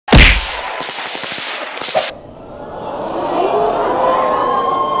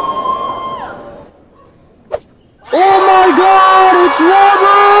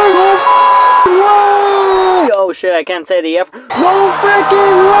I can't say the F. No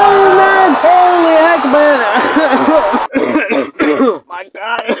freaking way, man! Holy heck, man! My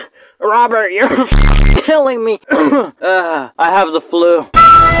God, Robert, you're killing me. I have the flu.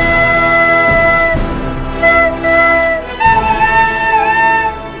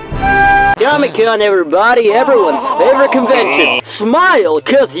 CoimcCon, everybody, everyone's favorite convention. Smile,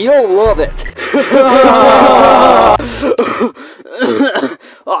 cause you'll love it.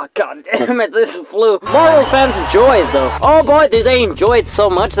 Oh, god damn it, this flu. Marvel fans enjoy it, though. Oh boy, do they enjoy it so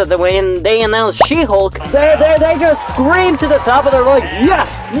much that when they announced She-Hulk, they just scream to the top of their lungs, yes,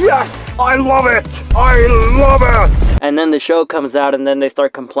 yes, I love it, I love it. And then the show comes out and then they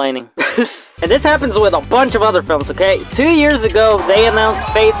start complaining. And this happens with a bunch of other films, okay? 2 years ago, they announced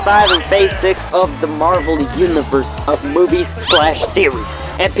Phase 5 and Phase 6 of the Marvel Universe of movies/series.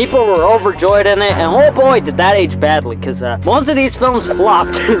 And people were overjoyed in it, and oh boy, did that age badly, because most of these films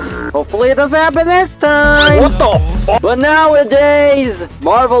flopped. Hopefully it doesn't happen this time! What the fuck? But nowadays,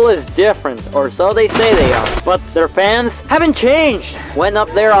 Marvel is different, or so they say they are. But their fans haven't changed. Went up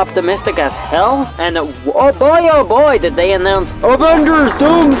there optimistic as hell, and oh boy, did they announce Avengers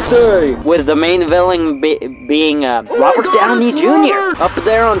Doomsday! With the main villain being Robert Downey Jr. up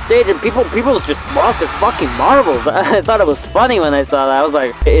there on stage, and people just lost their fucking marbles. I thought it was funny when I saw that. I was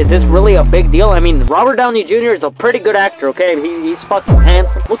like, is this really a big deal? I mean, Robert Downey Jr. is a pretty good actor, okay? He's fucking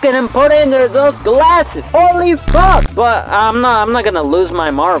handsome. Look at him put in those glasses. Holy fuck! But I'm not gonna lose my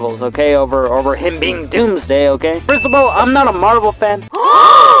marbles, okay? Over him being Doomsday, okay? First of all, I'm not a Marvel fan.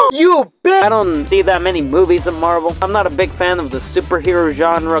 You bitch! I don't see that many movies of Marvel. I'm not a big fan of the superhero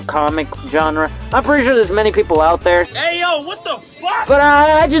genre, comic genre. I'm pretty sure there's many people out there. Hey yo, what the fuck? But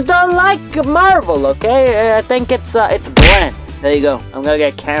I just don't like Marvel, okay? I think it's bland. There you go. I'm gonna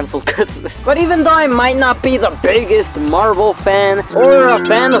get cancelled because of this. But even though I might not be the biggest Marvel fan, or a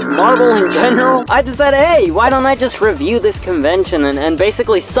fan of Marvel in general, I decided, hey, why don't I just review this convention and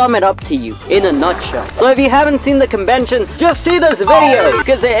basically sum it up to you in a nutshell. So if you haven't seen the convention, just see this video,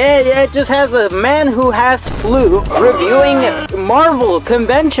 because it just has a man who has flu reviewing Marvel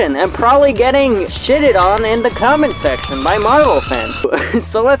convention and probably getting shitted on in the comment section by Marvel fans.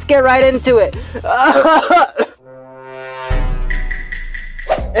 So let's get right into it.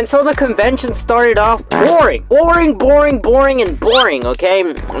 And so the convention started off boring, and boring, okay?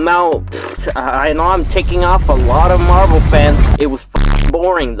 Now, I know I'm ticking off a lot of Marvel fans. It was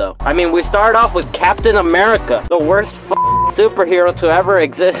boring, though. I mean, we started off with Captain America, the worst superhero to ever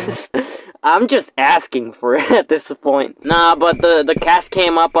exist. I'm just asking for it at this point. Nah, but the cast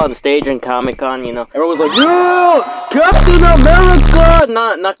came up on stage in Comic-Con, you know. Everyone was like, yeah! Captain America!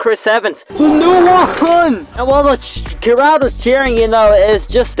 Not Chris Evans. The new one! And while the crowd was cheering, you know, it's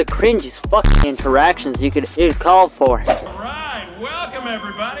just the cringiest fucking interactions you could call for. Alright, welcome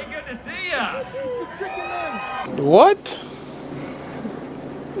everybody. Good to see ya. What?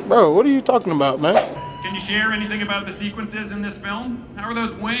 Bro, what are you talking about, man? Can you share anything about the sequences in this film? How are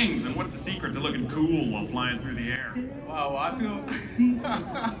those wings, and what's the secret to looking cool while flying through the air? Wow, I feel...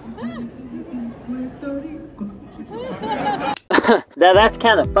 That's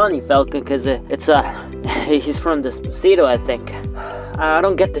kind of funny, Falcon, because he's from Despacito, I think. I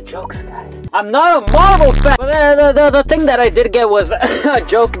don't get the jokes, guys. I'm not a Marvel fan! But the thing that I did get was a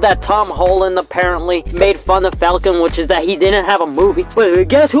joke that Tom Holland apparently made fun of Falcon, which is that he didn't have a movie. But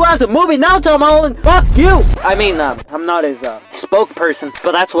guess who has a movie now, Tom Holland? Fuck you! I mean, I'm not his spokesperson,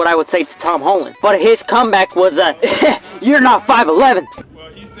 but that's what I would say to Tom Holland. But his comeback was, you're not 5'11".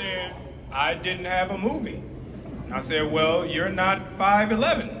 Well, he said, I didn't have a movie. I said, well, you're not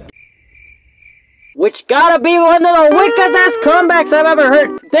 5'11". Which gotta be one of the weakest ass comebacks I've ever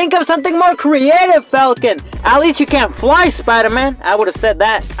heard. Think of something more creative, Falcon. At least you can't fly, Spider-Man. I would have said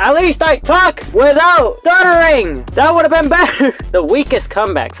that. At least I talk without stuttering. That would have been better. The weakest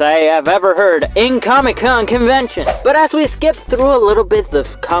comebacks I have ever heard in Comic-Con convention. But as we skip through a little bit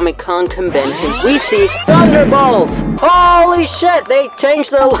of Comic-Con convention, we see Thunderbolts. Holy shit, they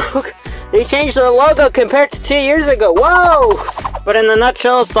changed their logo. They changed their logo compared to 2 years ago. Whoa! But in a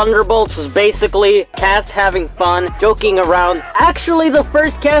nutshell, Thunderbolts is basically cast having fun, joking around. Actually, the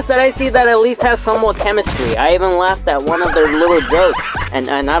first cast that I see that at least has somewhat chemistry. I even laughed at one of their little jokes. And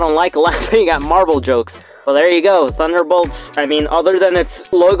I don't like laughing at Marvel jokes. Well, there you go. Thunderbolts, I mean, other than its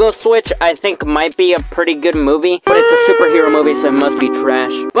logo switch, I think might be a pretty good movie. But it's a superhero movie, so it must be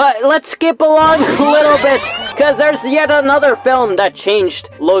trash. But let's skip along a little bit, because there's yet another film that changed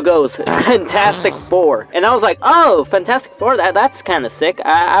logos. Fantastic Four. And I was like, oh, Fantastic Four, that's kind of sick.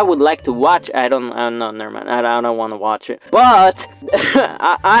 I would like to watch. No, never mind. I don't want to watch it. But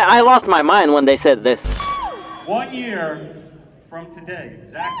I lost my mind when they said this. 1 year from today,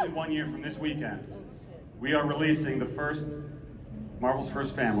 exactly 1 year from this weekend, we are releasing Marvel's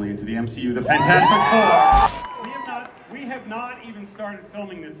first family into the MCU, the Fantastic Four. We have not even started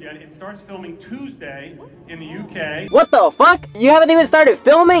filming this yet. It starts filming Tuesday in the UK. What the fuck? You haven't even started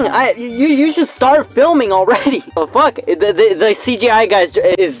filming? You should start filming already. Oh fuck, the CGI guy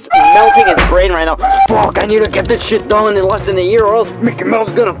is melting his brain right now. Fuck, I need to get this shit done in less than a year or else Mickey Mouse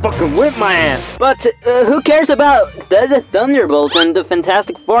is gonna fucking whip my ass. But who cares about the Thunderbolts and the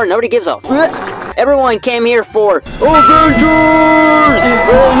Fantastic Four? Nobody gives a fuck. Everyone came here for Avengers!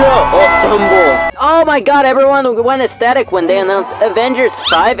 Oh yeah, assemble! Oh my god, everyone went ecstatic when they announced Avengers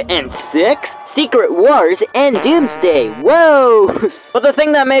 5 and 6, Secret Wars, and Doomsday. Whoa! But the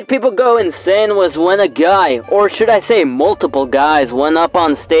thing that made people go insane was when a guy, or should I say multiple guys, went up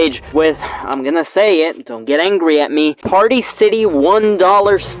on stage with, I'm gonna say it, don't get angry at me, Party City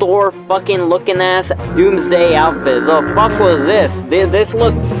 $1 store fucking looking ass Doomsday outfit. The fuck was this? This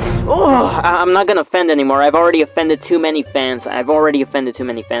looked... Oh, I'm not gonna offend anymore. I've already offended too many fans.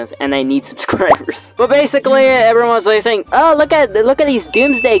 And I need subscribers. But basically, everyone was like saying, "Oh, look at these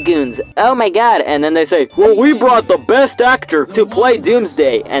Doomsday goons. Oh my god!" And then they say, "Well, we brought the best actor to play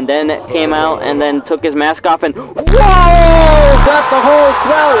Doomsday." And then came out and then took his mask off and whoa, got the whole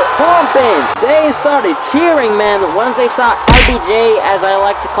crowd pumping. They started cheering, man. Once they saw RBJ, as I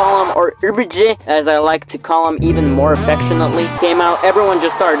like to call him, or RBJ, as I like to call him even more affectionately, came out. Everyone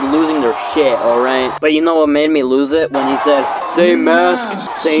just started losing their shit. All right. But you know what made me lose it? When he said, "Same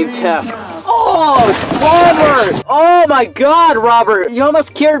mask, same tech." Oh, Robert! Oh my god, Robert! You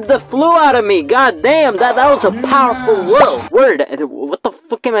almost cured the flu out of me! God damn, that was a powerful word! What the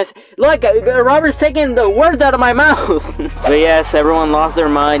fuck am I saying? Look, Robert's taking the words out of my mouth! But yes, everyone lost their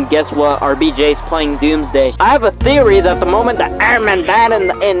mind. Guess what? RBJ's playing Doomsday. I have a theory that the moment that Iron Man died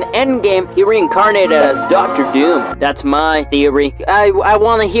in Endgame, he reincarnated as Dr. Doom. That's my theory. I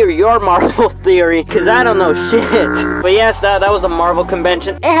want to hear your Marvel theory, because I don't know shit. But yes, that was a Marvel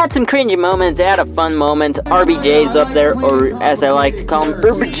convention. It had some cringy moments. It had a fun moment. RBJ's up there, or as I like to call him,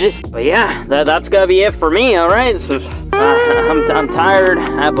 RBJ. But yeah, that's gonna be it for me, alright? So, I'm tired.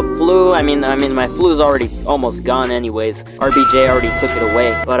 I have a flu. I mean, my flu's already almost gone anyways. RBJ already took it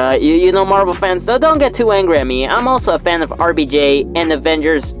away. But, you know, Marvel fans, don't get too angry at me. I'm also a fan of RBJ and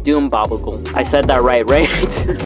Avengers Doom Bobble. I said that right?